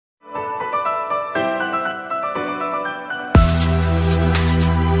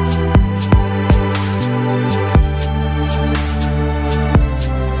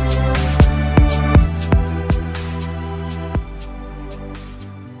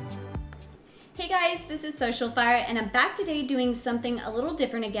guys, this is Social Fire, and I'm back today doing something a little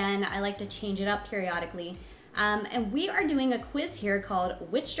different again. I like to change it up periodically. And we are doing a quiz here called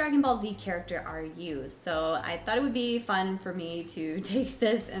Which Dragon Ball Z character are you? So I thought it would be fun for me to take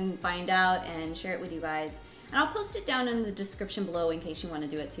this and find out and share it with you guys. And I'll post it down in the description below in case you want to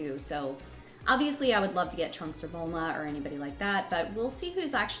do it too. So obviously I would love to get Trunks or Bulma or anybody like that, but we'll see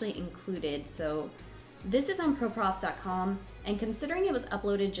who's actually included. So this is on proprofs.com, and considering it was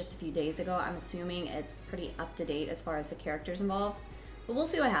uploaded just a few days ago, I'm assuming it's pretty up to date as far as the characters involved, but we'll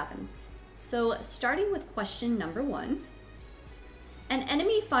see what happens. So starting with question number 1, an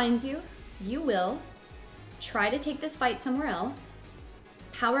enemy finds you, you will try to take this fight somewhere else,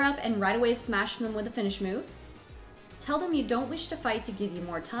 power up and right away smash them with a finish move, tell them you don't wish to fight to give you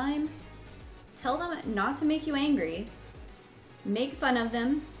more time, tell them not to make you angry, make fun of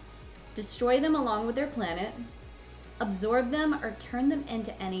them, destroy them along with their planet, absorb them, or turn them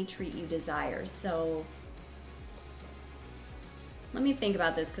into any treat you desire. So let me think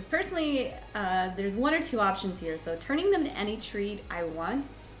about this, because personally there's one or two options here. So turning them to any treat I want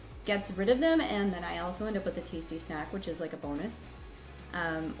gets rid of them, and then I also end up with a tasty snack, which is like a bonus.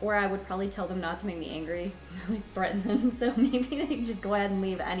 Or I would probably tell them not to make me angry, like threaten them, so maybe they can just go ahead and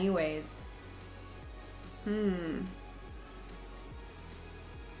leave anyways.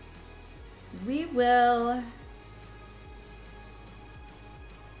 We will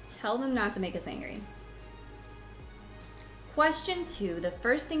tell them not to make us angry. Question 2, the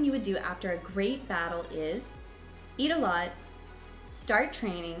first thing you would do after a great battle is eat a lot, start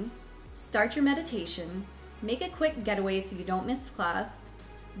training, start your meditation, make a quick getaway so you don't miss class,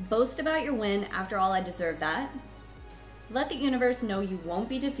 boast about your win, after all I deserve that, let the universe know you won't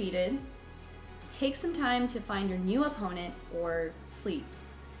be defeated, take some time to find your new opponent, or sleep.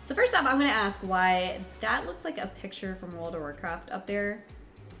 So first off, I'm gonna ask why that looks like a picture from World of Warcraft up there.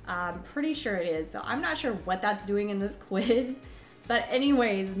 I'm pretty sure it is, so I'm not sure what that's doing in this quiz. But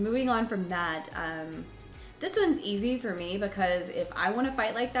anyways, moving on from that, this one's easy for me because if I want to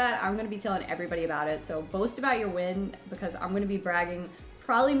fight like that, I'm gonna be telling everybody about it. So boast about your win, because I'm gonna be bragging,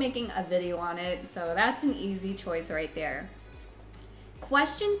 probably making a video on it. So that's an easy choice right there.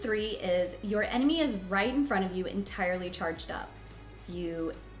 Question 3 is your enemy is right in front of you, entirely charged up.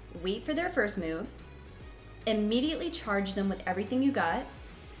 You wait for their first move, immediately charge them with everything you got,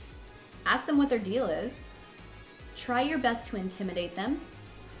 ask them what their deal is, try your best to intimidate them,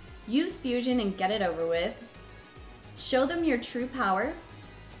 use fusion and get it over with, show them your true power,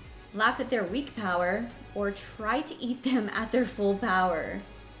 laugh at their weak power, or try to eat them at their full power.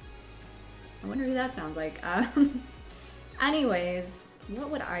 I wonder who that sounds like. Anyways, what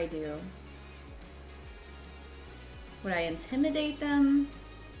would I do? Would I intimidate them?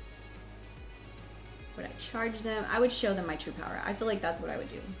 Would I charge them? I would show them my true power. I feel like that's what I would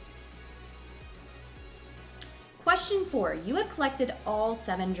do. Question 4, you have collected all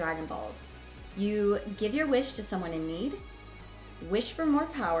 7 Dragon Balls. You give your wish to someone in need, wish for more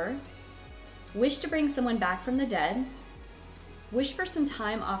power, wish to bring someone back from the dead, wish for some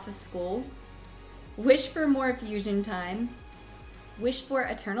time off of school, wish for more fusion time, wish for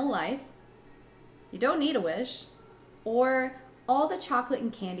eternal life, you don't need a wish, or all the chocolate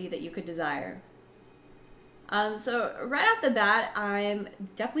and candy that you could desire. So right off the bat, I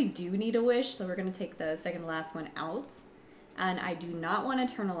definitely do need a wish, so we're going to take the second to last one out. And I do not want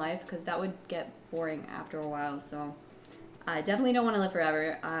eternal life, because that would get boring after a while, so I definitely don't want to live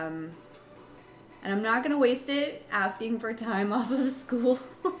forever. And I'm not going to waste it asking for time off of school.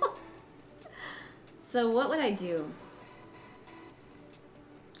 So what would I do?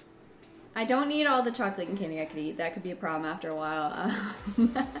 I don't need all the chocolate and candy I could eat. That could be a problem after a while.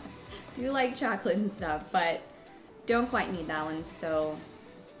 Do like chocolate and stuff, but don't quite need that one. So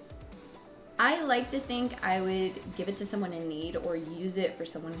I like to think I would give it to someone in need or use it for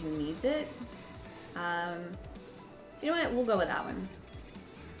someone who needs it. So you know what? We'll go with that one.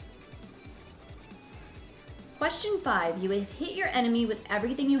 Question 5. You have hit your enemy with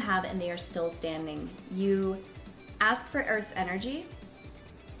everything you have and they are still standing. You ask for Earth's energy.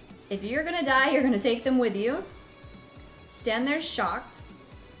 If you're gonna die, you're gonna take them with you. Stand there shocked.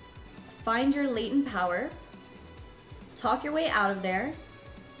 Find your latent power. Talk your way out of there.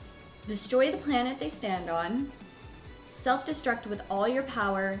 Destroy the planet they stand on. Self-destruct with all your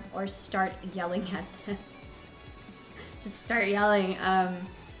power, or start yelling at them. Just start yelling.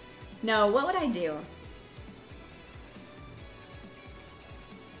 No, what would I do?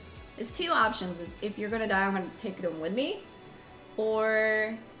 It's 2 options. It's if you're gonna die, I'm gonna take them with me,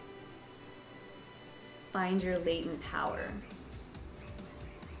 or find your latent power.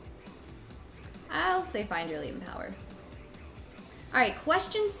 I'll say find your latent power. Alright,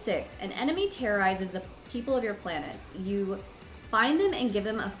 question 6. An enemy terrorizes the people of your planet. You find them and give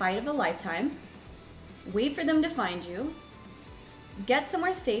them a fight of a lifetime. Wait for them to find you. Get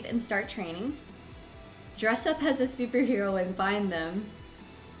somewhere safe and start training. Dress up as a superhero and find them.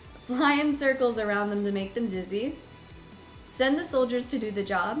 Fly in circles around them to make them dizzy. Send the soldiers to do the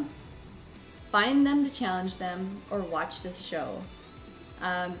job. Find them to challenge them, or watch this show.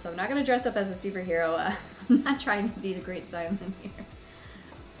 So I'm not going to dress up as a superhero. I'm not trying to be the Great Simon here.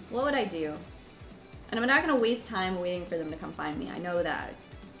 What would I do? And I'm not going to waste time waiting for them to come find me. I know that.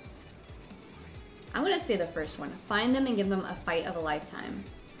 I'm going to say the first one. Find them and give them a fight of a lifetime.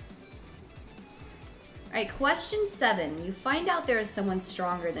 Alright, question 7. You find out there is someone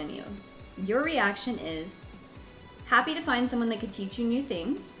stronger than you. Your reaction is happy to find someone that could teach you new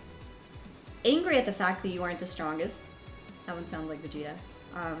things. Angry at the fact that you aren't the strongest. That one sounds like Vegeta.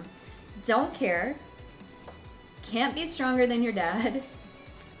 Don't care. Can't be stronger than your dad.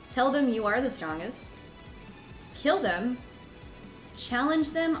 Tell them you are the strongest. Kill them. Challenge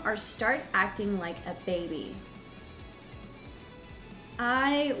them or start acting like a baby.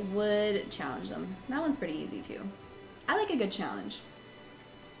 I would challenge them. That one's pretty easy too. I like a good challenge.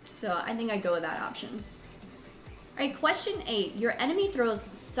 So I think I'd go with that option. Alright, question 8. Your enemy throws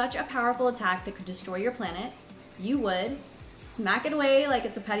such a powerful attack that could destroy your planet. You would smack it away like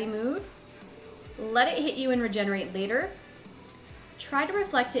it's a petty move. Let it hit you and regenerate later. Try to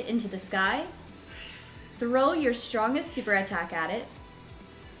reflect it into the sky. Throw your strongest super attack at it.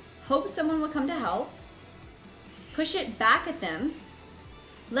 Hope someone will come to help. Push it back at them.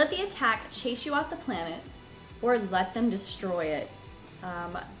 Let the attack chase you off the planet. Or let them destroy it.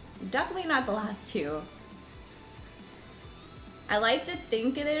 Definitely not the last two. I like to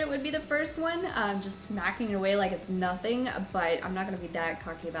think that it would be the first one, just smacking it away like it's nothing, but I'm not going to be that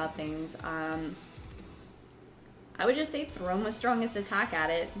cocky about things. I would just say throw my strongest attack at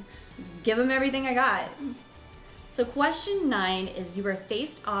it. Just give them everything I got. So question 9 is you were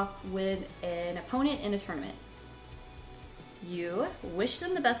faced off with an opponent in a tournament. You wish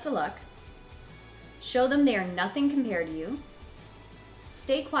them the best of luck. Show them they are nothing compared to you.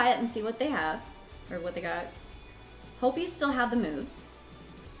 Stay quiet and see what they have, or what they got. Hope you still have the moves.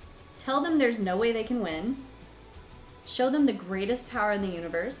 Tell them there's no way they can win. Show them the greatest power in the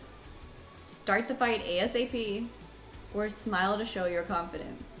universe. Start the fight ASAP. Or smile to show your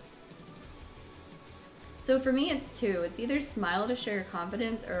confidence. So for me, it's 2. It's either smile to show your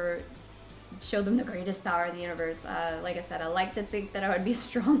confidence or show them the greatest power in the universe. Like I said, I like to think that I would be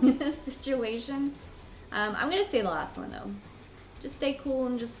strong in this situation. I'm going to say the last one, though. Just stay cool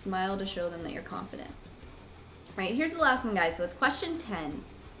and just smile to show them that you're confident. Right, here's the last one, guys. So it's question 10.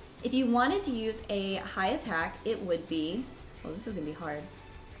 If you wanted to use a high attack, it would be, well, this is gonna be hard.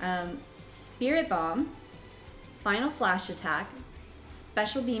 Spirit Bomb, Final Flash Attack,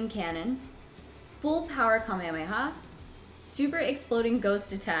 Special Beam Cannon, Full Power Kamehameha, Super Exploding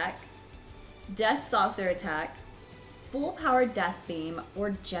Ghost Attack, Death Saucer Attack, Full Power Death Beam,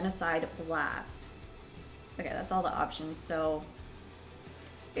 or Genocide Blast. Okay, that's all the options. So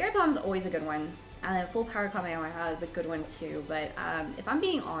Spirit Bomb's always a good one. And then Full Power Kamehameha is a good one too, but if I'm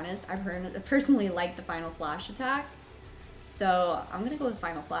being honest, I personally like the Final Flash attack, so I'm gonna go with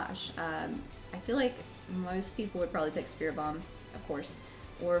Final Flash. I feel like most people would probably pick Spirit Bomb, of course,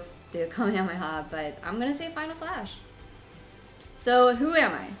 or the Kamehameha, but I'm gonna say Final Flash. So who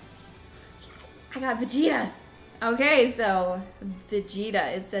am I? Yes, I got Vegeta! Okay, so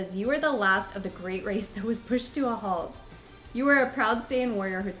Vegeta, it says, you are the last of the great race that was pushed to a halt. You are a proud Saiyan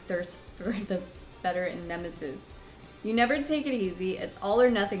warrior who thirsts for the better in Nemesis. You never take it easy. It's all or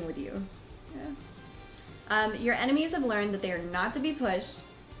nothing with you. Yeah. Your enemies have learned that they are not to be pushed,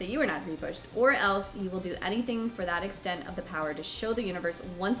 that you are not to be pushed, or else you will do anything for that extent of the power to show the universe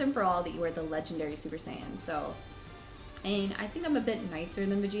once and for all that you are the legendary Super Saiyan. So, I mean, I think I'm a bit nicer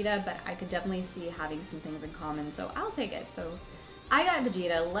than Vegeta, but I could definitely see having some things in common, so I'll take it. So, I got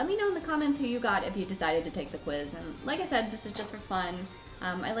Vegeta. Let me know in the comments who you got if you decided to take the quiz. And like I said, this is just for fun.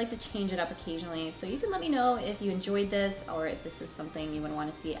 I like to change it up occasionally, so you can let me know if you enjoyed this or if this is something you would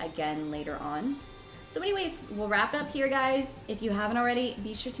want to see again later on. So anyways, we'll wrap it up here, guys. If you haven't already,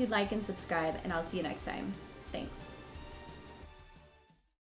 be sure to like and subscribe, and I'll see you next time. Thanks.